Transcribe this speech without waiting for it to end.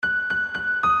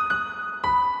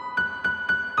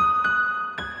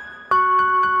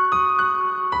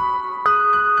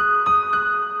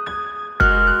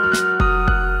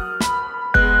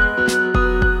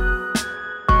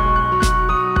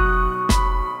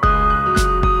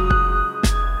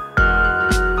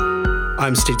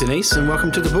I'm Steve Denise, and welcome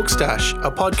to The Book Stash,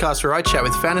 a podcast where I chat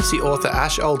with fantasy author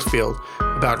Ash Oldfield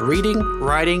about reading,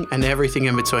 writing, and everything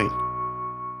in between.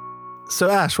 So,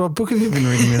 Ash, what book have you been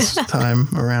reading this time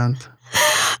around?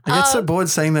 I get so bored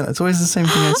saying that. It's always the same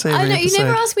thing I say every episode. You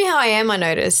never ask me how I am, I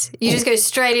notice. You just go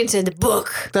straight into the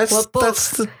book. What book?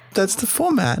 That's the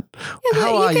format. Yeah,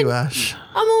 how are you, Ash?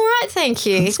 I'm all right, thank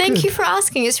you. Thank you for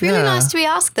asking. It's really nice to be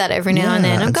asked that every now and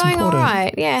then. I'm going important. All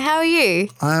right. Yeah, how are you?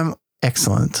 I'm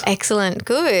excellent. Excellent.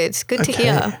 Good to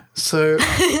hear. So,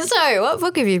 what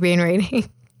book have you been reading?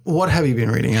 What have you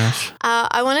been reading, Ash?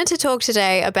 I wanted to talk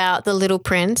today about The Little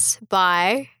Prince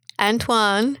by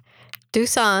Antoine de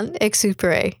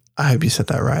Saint-Exupery. I hope you said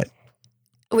that right.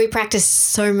 We practiced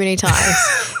so many times.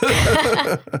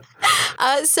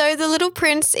 So The Little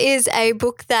Prince is a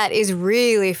book that is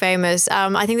really famous.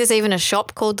 I think there's even a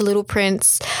shop called The Little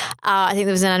Prince. I think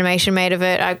there was an animation made of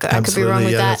it. I could be wrong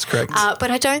with that. That's correct. But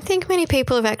I don't think many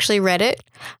people have actually read it.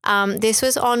 This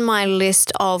was on my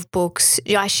list of books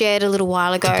I shared a little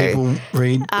while ago. Do people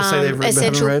read? Say they've read, but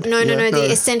haven't read? No.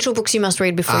 The essential books you must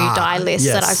read before you die list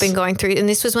that I've been going through. And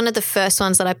this was one of the first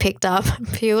ones that I picked up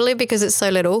purely because it's so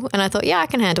little. And I thought, I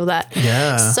can handle that.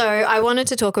 Yeah. So I wanted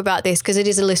to talk about this because it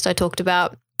is a list I talked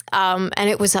about. And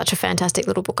it was such a fantastic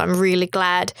little book. I'm really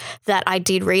glad that I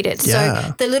did read it. Yeah.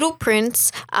 So The Little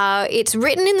Prince, it's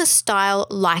written in the style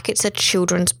like it's a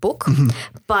children's book,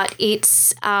 but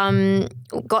it's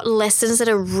got lessons that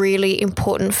are really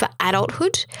important for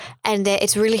adulthood, and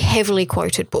it's a really heavily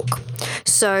quoted book.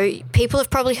 So people have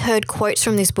probably heard quotes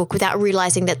from this book without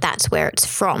realizing that that's where it's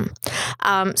from.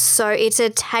 So it's a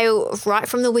tale right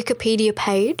from the Wikipedia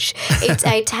page. It's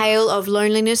a tale of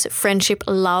loneliness, friendship,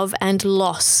 love, and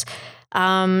loss.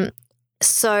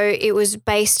 So it was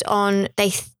based on,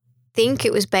 they think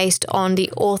it was based on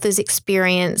the author's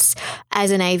experience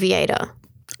as an aviator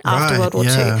after World War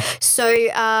II. So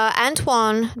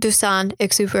Antoine de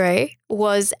Saint-Exupery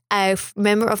was a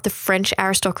member of the French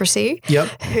aristocracy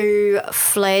who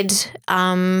fled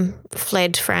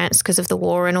France because of the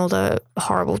war and all the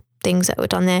horrible things that were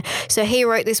done there. So he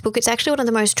wrote this book. It's actually one of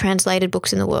the most translated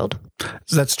books in the world.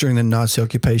 So that's during the Nazi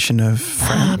occupation of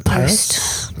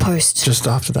France? Post. Just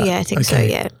after that? Yeah, I think so,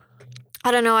 yeah. I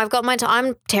don't know. I've got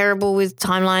I'm terrible with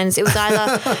timelines. It was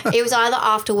either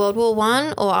after World War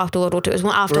I or after World War II. It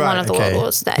was after one of the World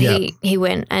Wars that he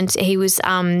went, and he was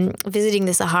visiting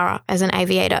the Sahara as an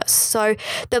aviator. So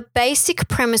the basic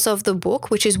premise of the book,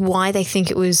 which is why they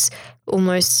think it was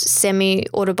almost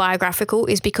semi-autobiographical,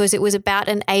 is because it was about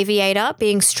an aviator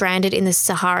being stranded in the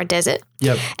Sahara Desert.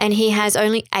 And he has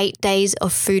only 8 days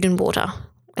of food and water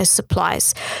as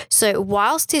supplies. So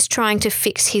whilst he's trying to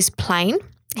fix his plane,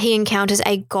 he encounters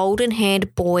a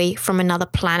golden-haired boy from another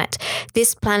planet.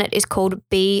 This planet is called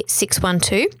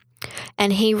B612.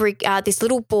 And this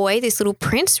little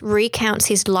prince, recounts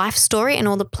his life story and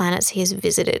all the planets he has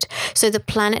visited. So the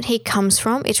planet he comes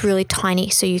from, it's really tiny,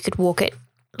 so you could walk it.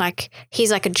 Like,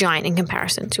 he's like a giant in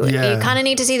comparison to it. You kind of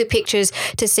need to see the pictures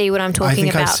to see what I'm talking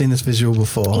about. I think I've seen this visual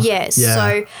before. Yes.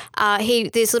 So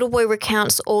this little boy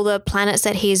recounts all the planets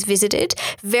that he has visited.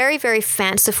 Very, very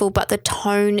fanciful, but the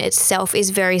tone itself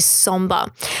is very somber.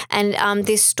 And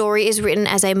this story is written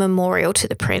as a memorial to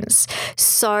the prince.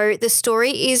 So the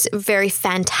story is very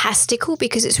fantastical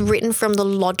because it's written from the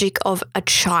logic of a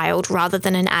child rather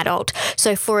than an adult.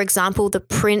 So, for example, the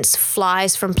prince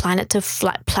flies from planet to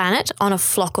planet on a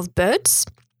flock of birds,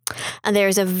 and there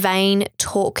is a vain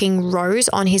talking rose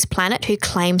on his planet who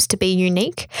claims to be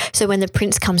unique. So when the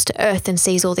prince comes to Earth and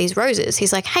sees all these roses,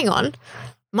 he's like, hang on,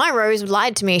 my rose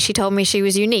lied to me. She told me she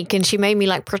was unique and she made me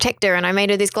like protect her, and I made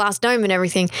her this glass dome and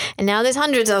everything, and now there's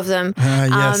hundreds of them.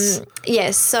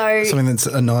 Yes. So something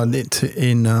that's nodded to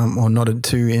in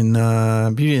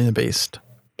Beauty and the Beast.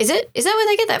 Is that where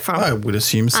they get that from? I would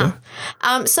assume so.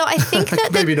 So I think that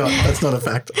maybe not. That's not a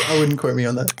fact. I wouldn't quote me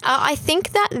on that. I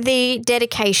think that the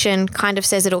dedication kind of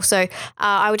says it also.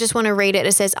 I would just want to read it.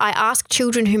 It says, I ask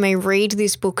children who may read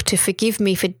this book to forgive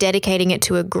me for dedicating it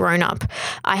to a grown-up.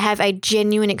 I have a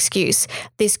genuine excuse.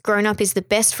 This grown-up is the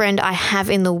best friend I have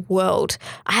in the world.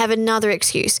 I have another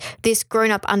excuse. This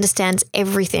grown-up understands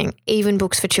everything, even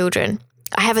books for children.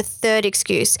 I have a third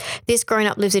excuse. This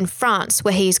grown-up lives in France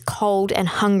where he is cold and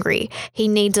hungry. He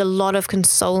needs a lot of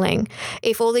consoling.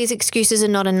 If all these excuses are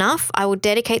not enough, I will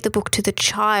dedicate the book to the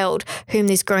child whom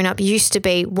this grown-up used to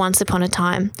be once upon a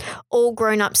time. All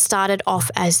grown-ups started off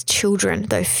as children,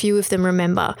 though few of them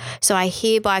remember. So I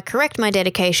hereby correct my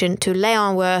dedication to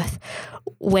Leon Worth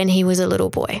when he was a little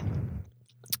boy.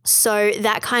 So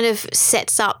that kind of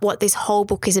sets up what this whole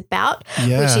book is about,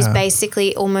 which is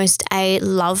basically almost a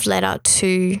love letter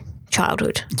to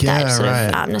childhood, that sort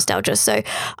of nostalgia. So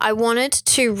I wanted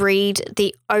to read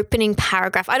the opening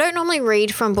paragraph. I don't normally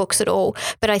read from books at all,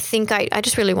 but I think I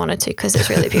just really wanted to because it's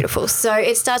really beautiful. So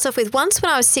it starts off with, once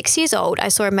when I was 6 years old, I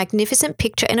saw a magnificent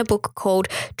picture in a book called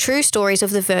True Stories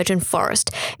of the Virgin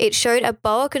Forest. It showed a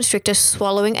boa constrictor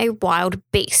swallowing a wild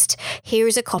beast. Here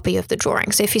is a copy of the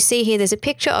drawing. So if you see here, there's a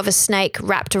picture of a snake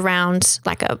wrapped around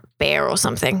like a bear or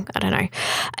something. I don't know.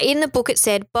 In the book it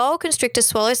said, boa constrictor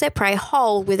swallows their prey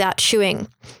whole without chewing.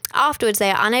 Afterwards, they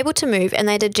are unable to move and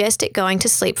they digest it going to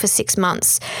sleep for 6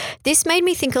 months. This made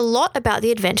me think a lot about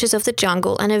the adventures of the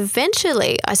jungle, and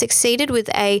eventually I succeeded with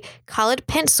a coloured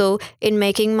pencil in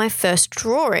making my first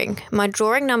drawing. My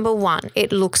drawing number 1,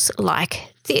 it looks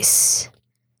like this.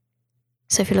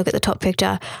 So if you look at the top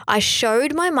picture, I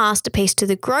showed my masterpiece to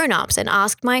the grown-ups and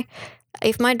asked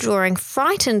if my drawing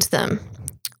frightened them.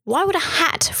 Why would a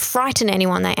hat frighten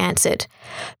anyone, they answered.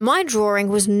 My drawing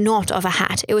was not of a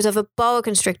hat. It was of a boa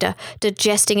constrictor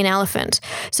digesting an elephant.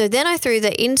 So then I drew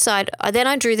the inside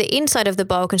of the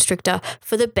boa constrictor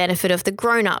for the benefit of the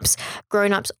grown-ups.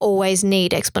 Grown-ups always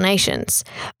need explanations.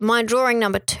 My drawing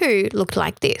number 2 looked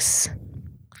like this.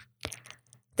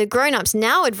 The grown-ups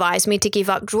now advise me to give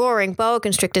up drawing boa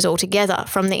constrictors altogether,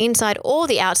 from the inside or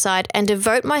the outside, and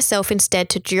devote myself instead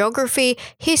to geography,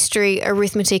 history,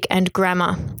 arithmetic, and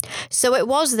grammar. So it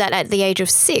was that at the age of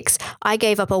 6, I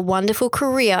gave up a wonderful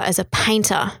career as a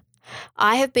painter.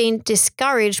 I have been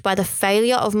discouraged by the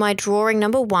failure of my drawing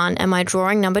number 1 and my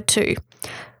drawing number 2.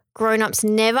 Grown-ups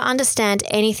never understand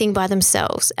anything by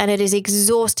themselves, and it is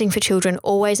exhausting for children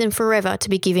always and forever to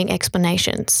be giving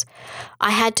explanations.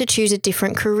 I had to choose a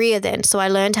different career then, so I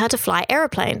learned how to fly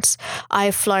aeroplanes. I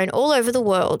have flown all over the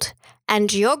world, and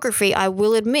geography, I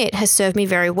will admit, has served me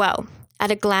very well.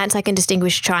 At a glance, I can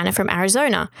distinguish China from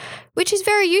Arizona, which is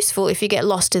very useful if you get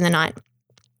lost in the night.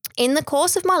 In the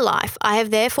course of my life, I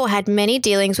have therefore had many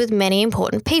dealings with many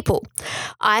important people.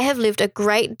 I have lived a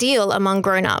great deal among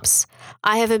grown-ups.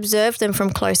 I have observed them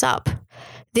from close up.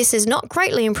 This has not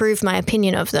greatly improved my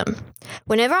opinion of them.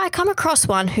 Whenever I come across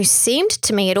one who seemed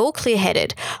to me at all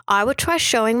clear-headed, I would try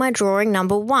showing my drawing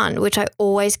number 1, which I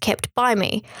always kept by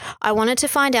me. I wanted to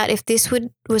find out if this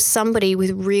was somebody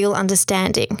with real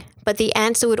understanding, but the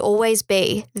answer would always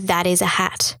be, that is a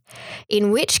hat.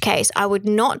 In which case, I would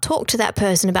not talk to that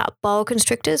person about boa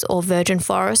constrictors or virgin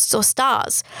forests or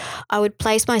stars. I would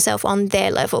place myself on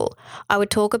their level. I would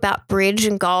talk about bridge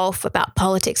and golf, about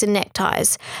politics and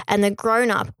neckties, and the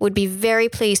grown-up would be very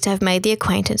pleased to have made the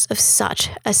acquaintance of such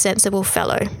a sensible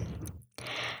fellow.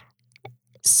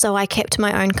 So I kept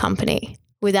my own company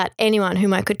without anyone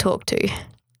whom I could talk to.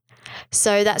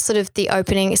 So that's sort of the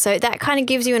opening. So that kind of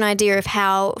gives you an idea of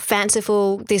how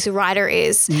fanciful this writer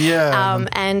is,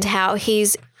 and how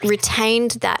he's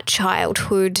retained that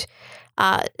childhood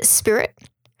spirit,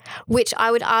 which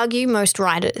I would argue most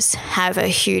writers have a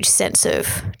huge sense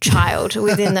of child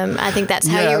within them. I think that's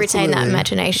how you retain that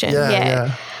imagination.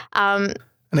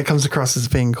 And it comes across as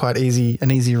being quite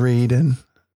an easy read, and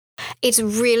it's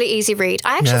really easy read.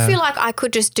 I actually feel like I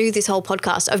could just do this whole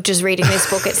podcast of just reading this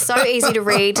book. It's so easy to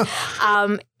read.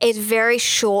 It's very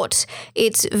short.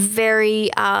 It's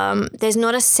very, there's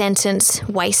not a sentence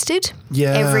wasted.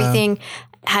 Yeah. Everything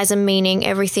has a meaning.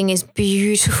 Everything is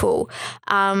beautiful.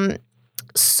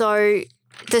 So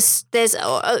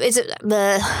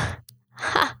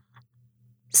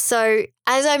So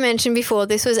as I mentioned before,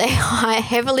 this was a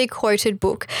heavily quoted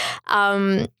book.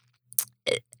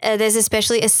 There's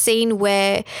especially a scene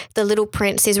where the little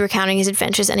prince is recounting his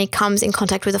adventures and he comes in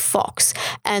contact with a fox,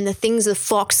 and the things the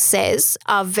fox says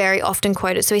are very often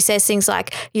quoted. So he says things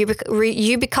like,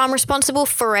 you become responsible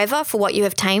forever for what you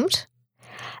have tamed,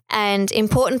 and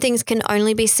important things can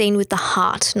only be seen with the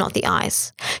heart, not the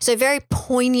eyes. So very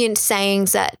poignant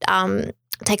sayings that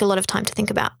take a lot of time to think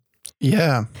about.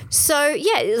 Yeah. So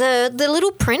yeah, The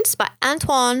Little Prince by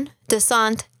Antoine de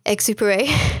Saint-Exupery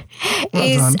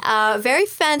is very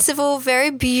fanciful,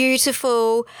 very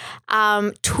beautiful,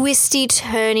 twisty,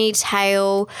 turny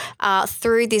tale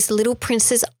through this little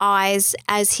prince's eyes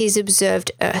as he's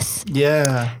observed Earth.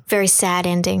 Yeah. Very sad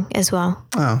ending as well.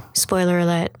 Oh. Spoiler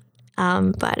alert.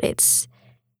 But it's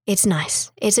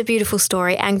nice. It's a beautiful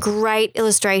story and great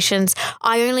illustrations.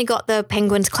 I only got the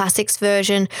Penguins Classics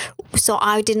version, so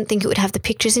I didn't think it would have the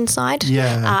pictures inside.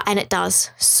 Yeah. And it does.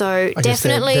 So I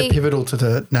definitely. They're pivotal to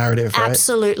the narrative, right?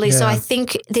 Absolutely. Yeah. So I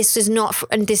think this is not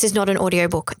an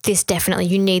audiobook. This definitely,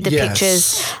 you need the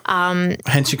pictures.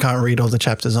 Hence you can't read all the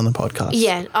chapters on the podcast.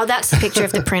 Yeah. Oh, that's the picture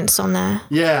of the prince on there.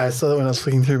 Yeah, I saw that when I was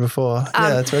flicking through before.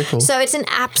 Yeah, that's very cool. So it's an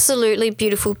absolutely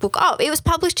beautiful book. Oh, it was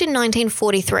published in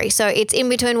 1943. So it's in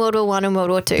between World War I and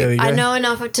World War II. I know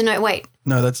enough to know. Wait,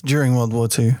 No, that's during World War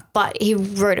II. But he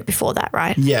wrote it before that,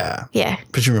 right? Yeah. Yeah.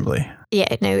 Presumably.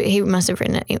 Yeah, no, he must have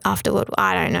written it after World War.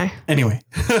 I don't know. Anyway.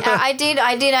 I did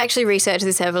actually research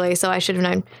this heavily, so I should have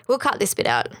known. We'll cut this bit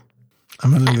out.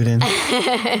 I'm going to leave it in.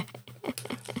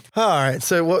 All right.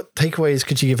 So what takeaways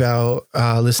could you give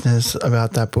our listeners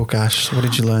about that book, Ash? What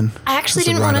did you learn? I actually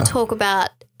didn't want to talk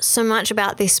so much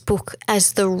about this book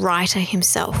as the writer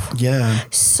himself. Yeah.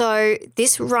 So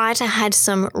this writer had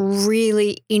some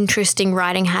really interesting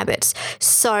writing habits.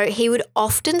 So he would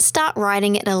often start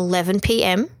writing at 11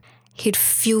 p.m. He'd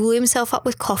fuel himself up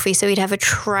with coffee. So he'd have a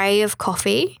tray of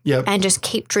coffee and just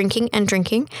keep drinking and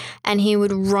drinking. And he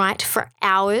would write for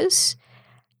hours,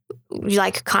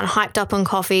 like kind of hyped up on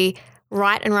coffee,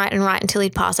 write until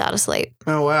he'd pass out asleep.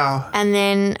 Oh, wow. And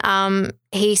then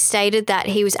he stated that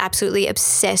he was absolutely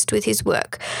obsessed with his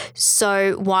work.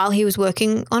 So while he was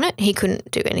working on it, he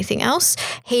couldn't do anything else.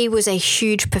 He was a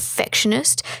huge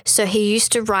perfectionist. So he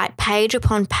used to write page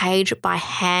upon page by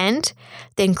hand,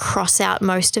 then cross out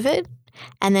most of it,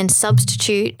 and then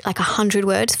substitute like 100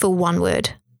 words for one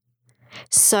word.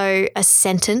 So a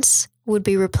sentence would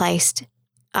be replaced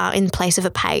in place of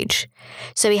a page.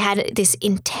 So he had this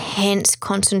intense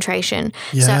concentration.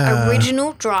 Yeah. So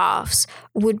original drafts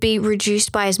would be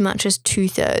reduced by as much as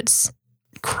 2/3.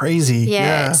 Crazy.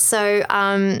 Yeah. So,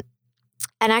 and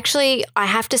actually I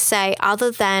have to say,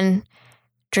 other than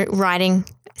writing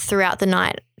throughout the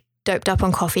night, doped up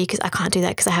on coffee, because I can't do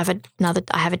that because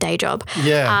I have a day job.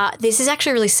 Yeah. This is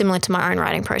actually really similar to my own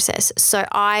writing process. So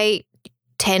I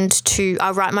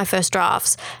write my first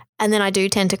drafts, and then I do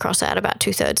tend to cross out about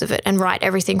 2/3 of it and write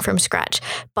everything from scratch.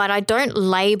 But I don't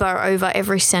labor over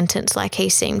every sentence like he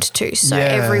seemed to. So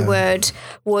every word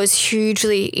was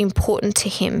hugely important to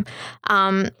him.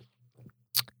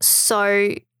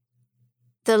 So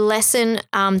the lesson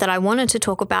that I wanted to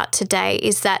talk about today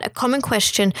is that a common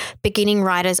question beginning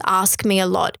writers ask me a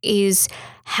lot is,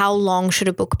 how long should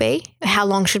a book be? How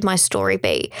long should my story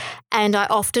be? And I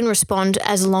often respond,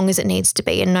 as long as it needs to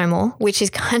be and no more, which is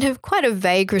kind of quite a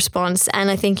vague response. And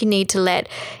I think you need to let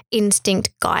instinct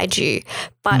guide you.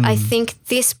 But I think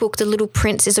this book, The Little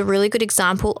Prince, is a really good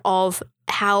example of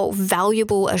how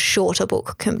valuable a shorter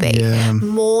book can be. Yeah.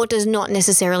 More does not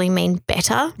necessarily mean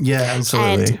better. Yeah,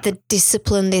 absolutely. And the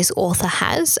discipline this author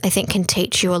has, I think, can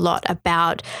teach you a lot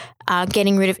about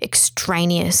getting rid of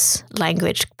extraneous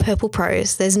language, purple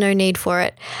prose. There's no need for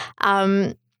it.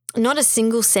 Not a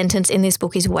single sentence in this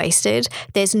book is wasted.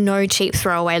 There's no cheap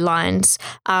throwaway lines.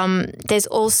 There's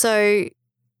also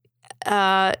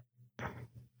not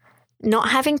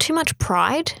having too much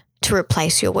pride to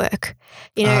replace your work.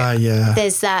 You know,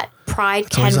 there's that pride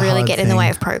can really get in the way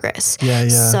of progress. Yeah.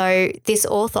 So this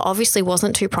author obviously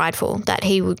wasn't too prideful that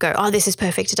he would go, oh, this is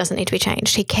perfect, it doesn't need to be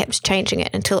changed. He kept changing it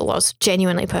until it was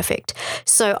genuinely perfect.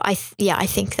 So I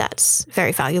think that's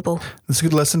very valuable. It's a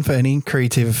good lesson for any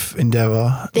creative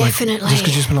endeavor. Definitely. Like, just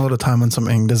because you spend a lot of time on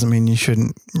something doesn't mean you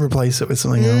shouldn't replace it with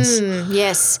something else.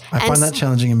 Yes. I find that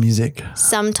challenging in music.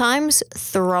 Sometimes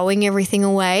throwing everything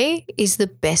away is the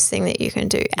best thing that you can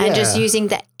do, and just using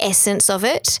the essence of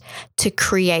it to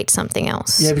create something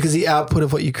else. Yeah, because the output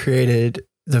of what you created,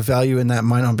 the value in that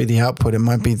might not be the output. It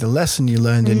might be the lesson you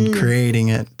learned in creating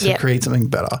it to create something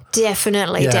better.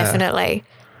 Definitely.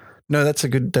 No, that's a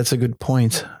good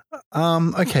point.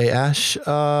 Okay, Ash,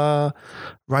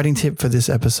 writing tip for this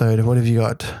episode. What have you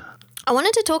got? I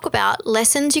wanted to talk about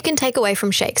lessons you can take away from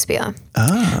Shakespeare.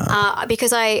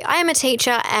 Because I am a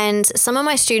teacher, and some of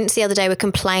my students the other day were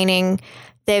complaining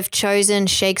they've chosen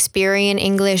Shakespearean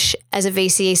English as a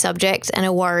VCE subject and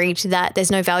are worried that there's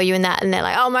no value in that. And they're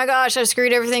like, oh my gosh, I've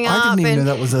screwed everything up. I didn't even know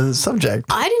that was a subject.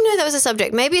 I didn't know that was a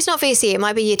subject. Maybe it's not VCE. It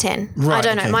might be year 10. Right, I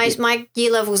don't know. My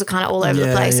year levels are kind of all over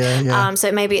the place. Yeah.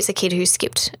 So maybe it's a kid who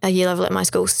skipped a year level at my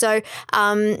school. So it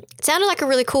sounded like a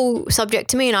really cool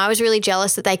subject to me, and I was really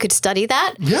jealous that they could study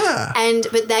that. Yeah.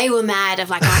 But they were mad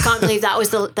of like, I can't believe that was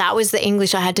the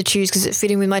English I had to choose because it fit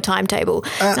in with my timetable.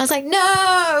 And I was like,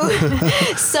 no.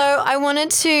 So I wanted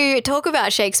to talk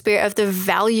about Shakespeare, of the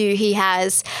value he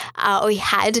has or he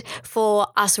had for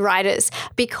us writers,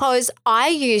 because I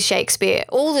use Shakespeare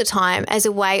all the time as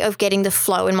a way of getting the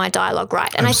flow in my dialogue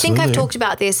right. And Absolutely. I think I've talked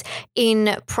about this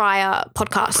in prior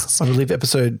podcasts. I believe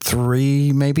episode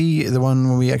 3, maybe, the one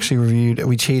where we actually reviewed,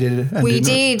 we cheated. And we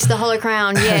did the Hollow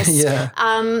Crown, yes. Yeah.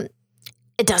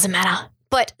 It doesn't matter.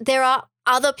 But there are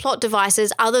other plot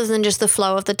devices other than just the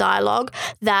flow of the dialogue,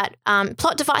 that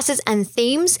plot devices and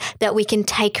themes that we can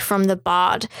take from the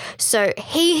bard. So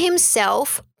he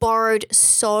himself borrowed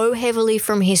so heavily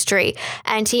from history,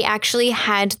 and he actually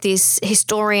had this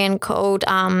historian called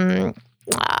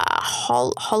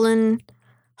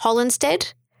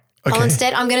Hollinstead. Okay.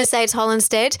 Holinstead. I'm going to say it's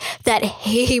Holinstead that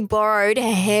he borrowed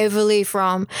heavily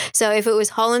from. So if it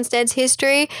was Holinstead's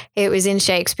history, it was in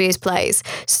Shakespeare's plays.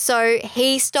 So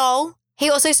he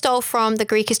also stole from the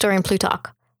Greek historian Plutarch.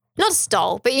 Not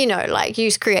stole, but,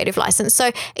 used creative license.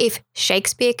 So if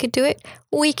Shakespeare could do it,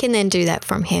 we can then do that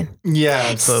from him. Yeah,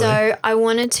 absolutely. So I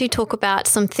wanted to talk about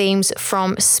some themes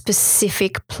from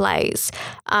specific plays.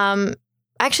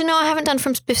 Actually, no, I haven't done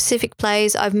from specific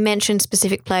plays. I've mentioned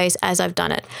specific plays as I've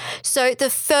done it. So the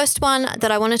first one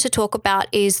that I wanted to talk about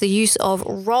is the use of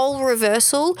role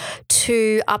reversal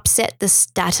to upset the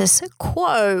status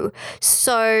quo.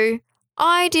 So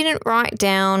I didn't write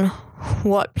down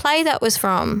what play that was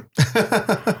from.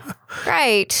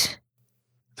 Great.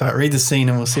 So read the scene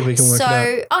and we'll see if we can work it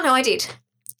out. Oh, no, I did.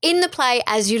 In the play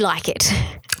As You Like It.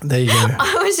 There you go.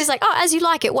 I was just like, As You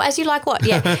Like It. What? As You Like what?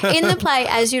 Yeah. In the play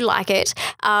As You Like It,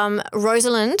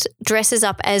 Rosalind dresses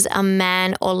up as a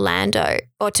man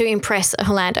to impress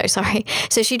Orlando, sorry.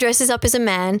 So she dresses up as a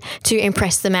man to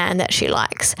impress the man that she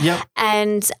likes. Yep.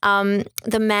 And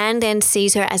the man then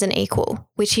sees her as an equal,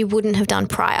 which he wouldn't have done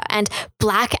prior. And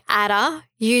Blackadder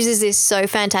uses this so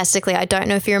fantastically. I don't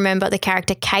know if you remember the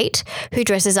character Kate, who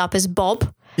dresses up as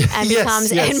Bob. And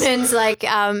becomes Edmund's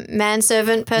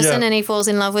manservant person, and he falls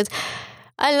in love with,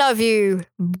 I love you,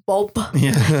 Bob.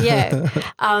 Yeah.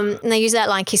 And they use that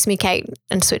line, kiss me, Kate,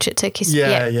 and switch it to kiss me.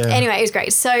 Yeah. Anyway, it was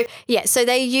great. So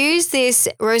they use this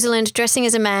Rosalind dressing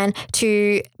as a man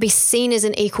to be seen as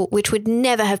an equal, which would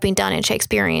never have been done in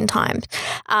Shakespearean times.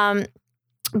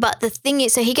 But the thing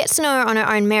is, so he gets to know her on her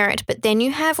own merit, but then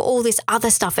you have all this other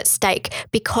stuff at stake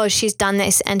because she's done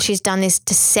this and she's done this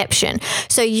deception.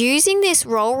 So using this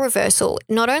role reversal,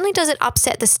 not only does it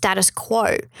upset the status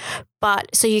quo,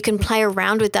 but so you can play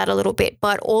around with that a little bit,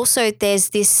 but also there's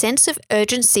this sense of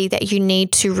urgency that you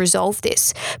need to resolve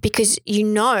this because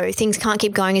things can't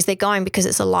keep going as they're going because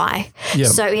it's a lie. Yep.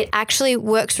 So it actually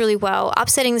works really well.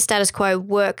 Upsetting the status quo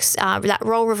works, that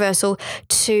role reversal,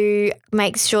 to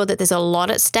make sure that there's a lot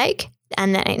at stake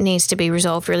and that it needs to be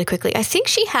resolved really quickly. I think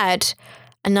she had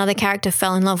another character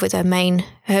fell in love with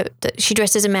she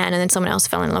dressed as a man and then someone else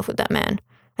fell in love with that man.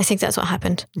 I think that's what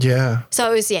happened. Yeah.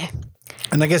 So it was,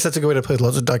 And I guess that's a good way to play with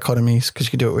lots of dichotomies because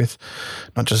you could do it with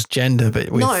not just gender,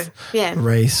 but with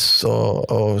race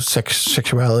or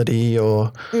sexuality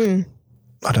or,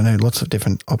 I don't know, lots of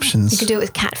different options. You could do it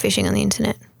with catfishing on the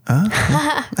internet. If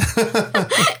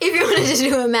you wanted to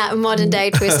do a modern day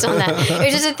twist on that. It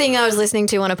was just a thing I was listening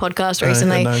to on a podcast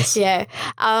recently. Nice. Yeah.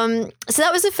 So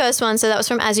that was the first one. So that was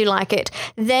from As You Like It.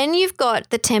 Then you've got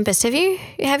The Tempest. Have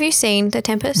you seen The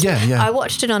Tempest? Yeah. I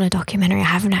watched it on a documentary. I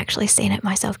haven't actually seen it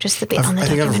myself, just the bit on the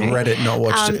documentary. I think I've read it, not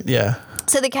watched it. Yeah.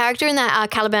 So the character in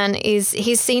that Caliban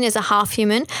he's seen as a half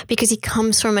human because he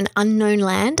comes from an unknown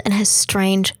land and has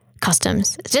strange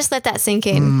customs. Just let that sink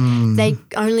in. They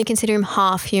only consider him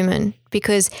half human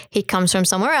because he comes from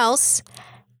somewhere else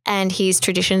and his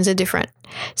traditions are different.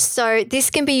 So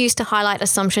this can be used to highlight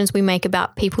assumptions we make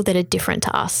about people that are different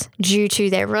to us due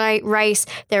to their race,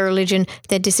 their religion,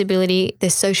 their disability, their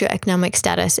socioeconomic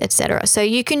status, etc. So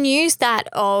you can use that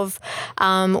of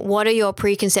what are your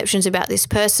preconceptions about this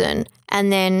person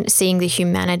and then seeing the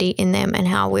humanity in them and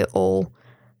how we're all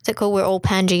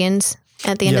Pangeans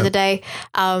at the end of the day.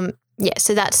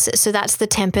 So that's The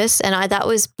Tempest, and that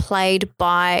was played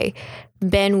by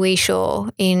Ben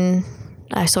Whishaw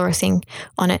I saw a thing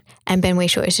on it, and Ben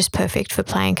Whishaw is just perfect for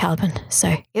playing Caliban. So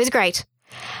it was great.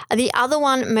 The other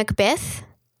one, Macbeth,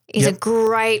 is a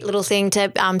great little thing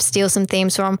to steal some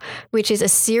themes from, which is a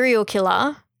serial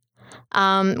killer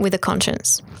with a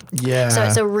conscience. Yeah. So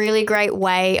it's a really great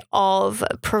way of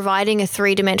providing a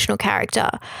three-dimensional character.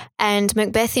 And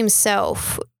Macbeth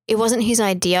himself, it wasn't his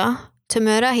idea to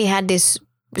murder. He had this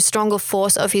stronger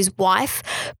force of his wife,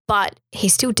 but he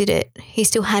still did it. He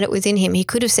still had it within him. He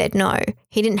could have said no.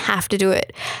 He didn't have to do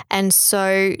it. And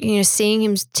so, seeing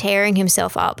him tearing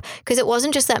himself up, because it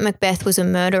wasn't just that Macbeth was a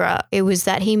murderer. It was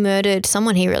that he murdered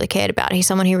someone he really cared about. He's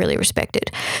someone he really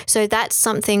respected. So that's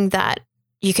something that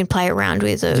you can play around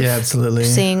with of absolutely.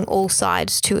 Seeing all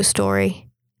sides to a story.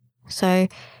 So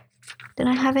did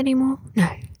I have any more? No.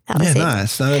 That was it.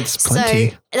 Nice. That's plenty.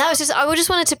 So that was I just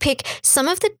wanted to pick some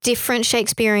of the different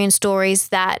Shakespearean stories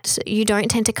that you don't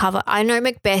tend to cover. I know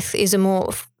Macbeth is a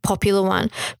more popular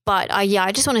one, but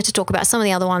I just wanted to talk about some of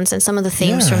the other ones and some of the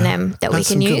themes from them that we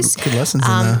can use. Good lessons in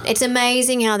there. It's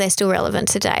amazing how they're still relevant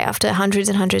today after hundreds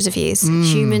and hundreds of years.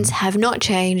 Humans have not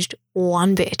changed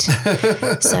one bit.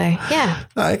 So, yeah.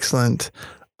 Oh, excellent.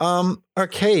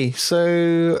 Okay,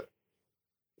 so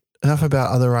enough about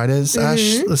other writers.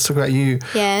 Ash, let's talk about you.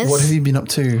 Yes. What have you been up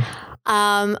to?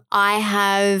 I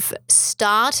have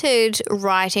started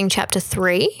writing chapter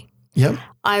 3 Yep.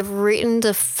 I've written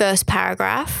the first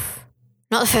paragraph.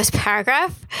 Not the first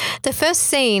paragraph, the first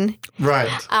scene. Right.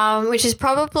 Which is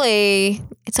probably,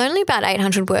 it's only about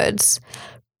 800 words,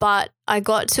 but I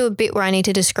got to a bit where I need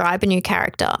to describe a new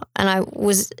character, and I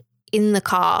was in the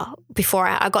car before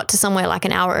I got to somewhere like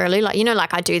an hour early. Like,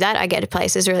 like I do that. I get to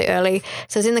places really early.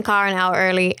 So I was in the car an hour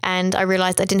early, and I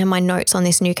realized I didn't have my notes on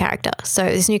this new character. So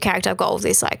this new character, I've got all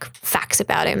this like facts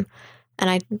about him, and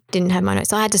I didn't have my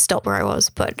notes. So I had to stop where I was,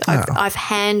 but I've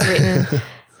handwritten...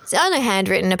 I only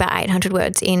handwritten about 800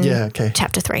 words in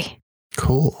chapter 3.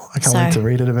 Cool. I can't wait to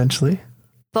read it eventually.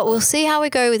 But we'll see how we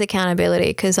go with accountability,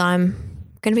 because I'm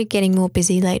going to be getting more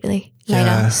busy later.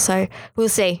 Yeah. So we'll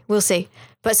see.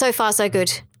 But so far, so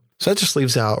good. So that just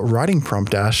leaves our writing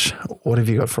prompt, Ash. What have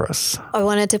you got for us? I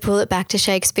wanted to pull it back to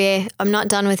Shakespeare. I'm not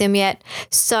done with him yet.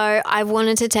 So I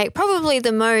wanted to take probably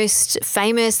the most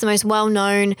famous, the most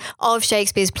well-known of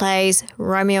Shakespeare's plays,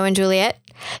 Romeo and Juliet.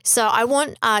 So I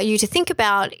want you to think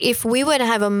about, if we were to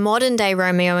have a modern day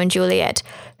Romeo and Juliet,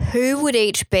 who would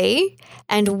each be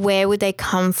and where would they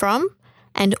come from?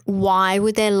 And why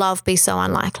would their love be so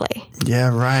unlikely?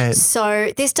 Yeah, right.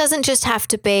 So this doesn't just have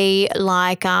to be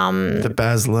like the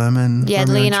Baz Luhrmann. Yeah,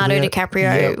 Leonardo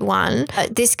DiCaprio one.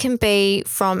 This can be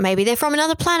from, maybe they're from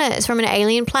another planet. It's from an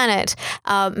alien planet.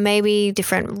 Maybe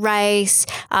different race.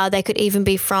 They could even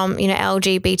be from,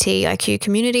 LGBTIQ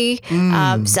community.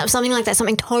 Something like that.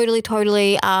 Something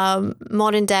totally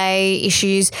modern day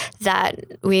issues that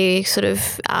we're sort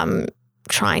of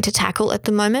trying to tackle at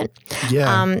the moment.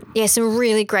 Some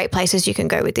really great places you can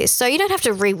go with this. So you don't have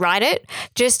to rewrite it,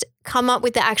 just come up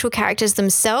with the actual characters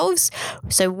themselves.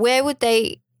 So who would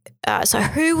they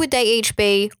each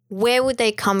be, where would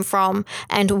they come from,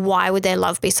 and why would their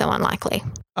love be so unlikely?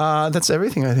 That's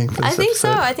everything, I think, for this episode.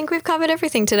 So I think we've covered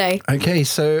everything today. Okay,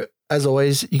 so as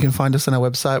always, you can find us on our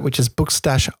website, which is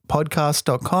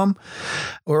bookstashpodcast.com.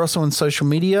 We're also on social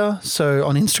media. So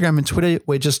on Instagram and Twitter,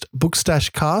 we're just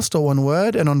bookstashcast, or one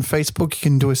word. And on Facebook, you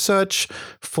can do a search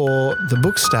for the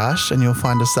Bookstash and you'll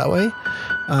find us that way.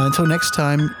 Until next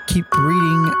time, keep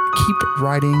reading, keep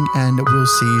writing, and we'll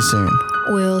see you soon.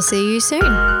 We'll see you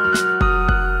soon.